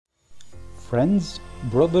Friends,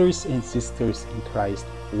 brothers and sisters in Christ,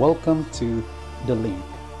 welcome to The Link.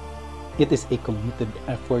 It is a committed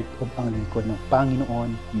effort of ang Lingkod ng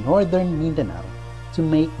Panginoon, Northern Mindanao, to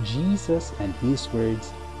make Jesus and His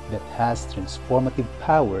words that has transformative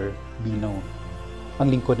power be known.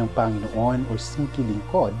 Ang Lingkod ng Panginoon or simply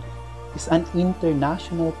Lingkod is an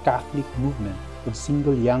international Catholic movement of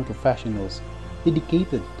single young professionals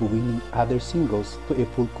dedicated to winning other singles to a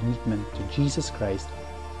full commitment to Jesus Christ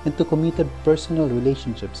and to committed personal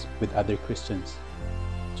relationships with other Christians.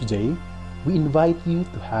 Today, we invite you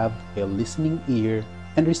to have a listening ear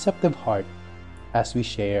and receptive heart as we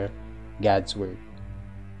share God's Word.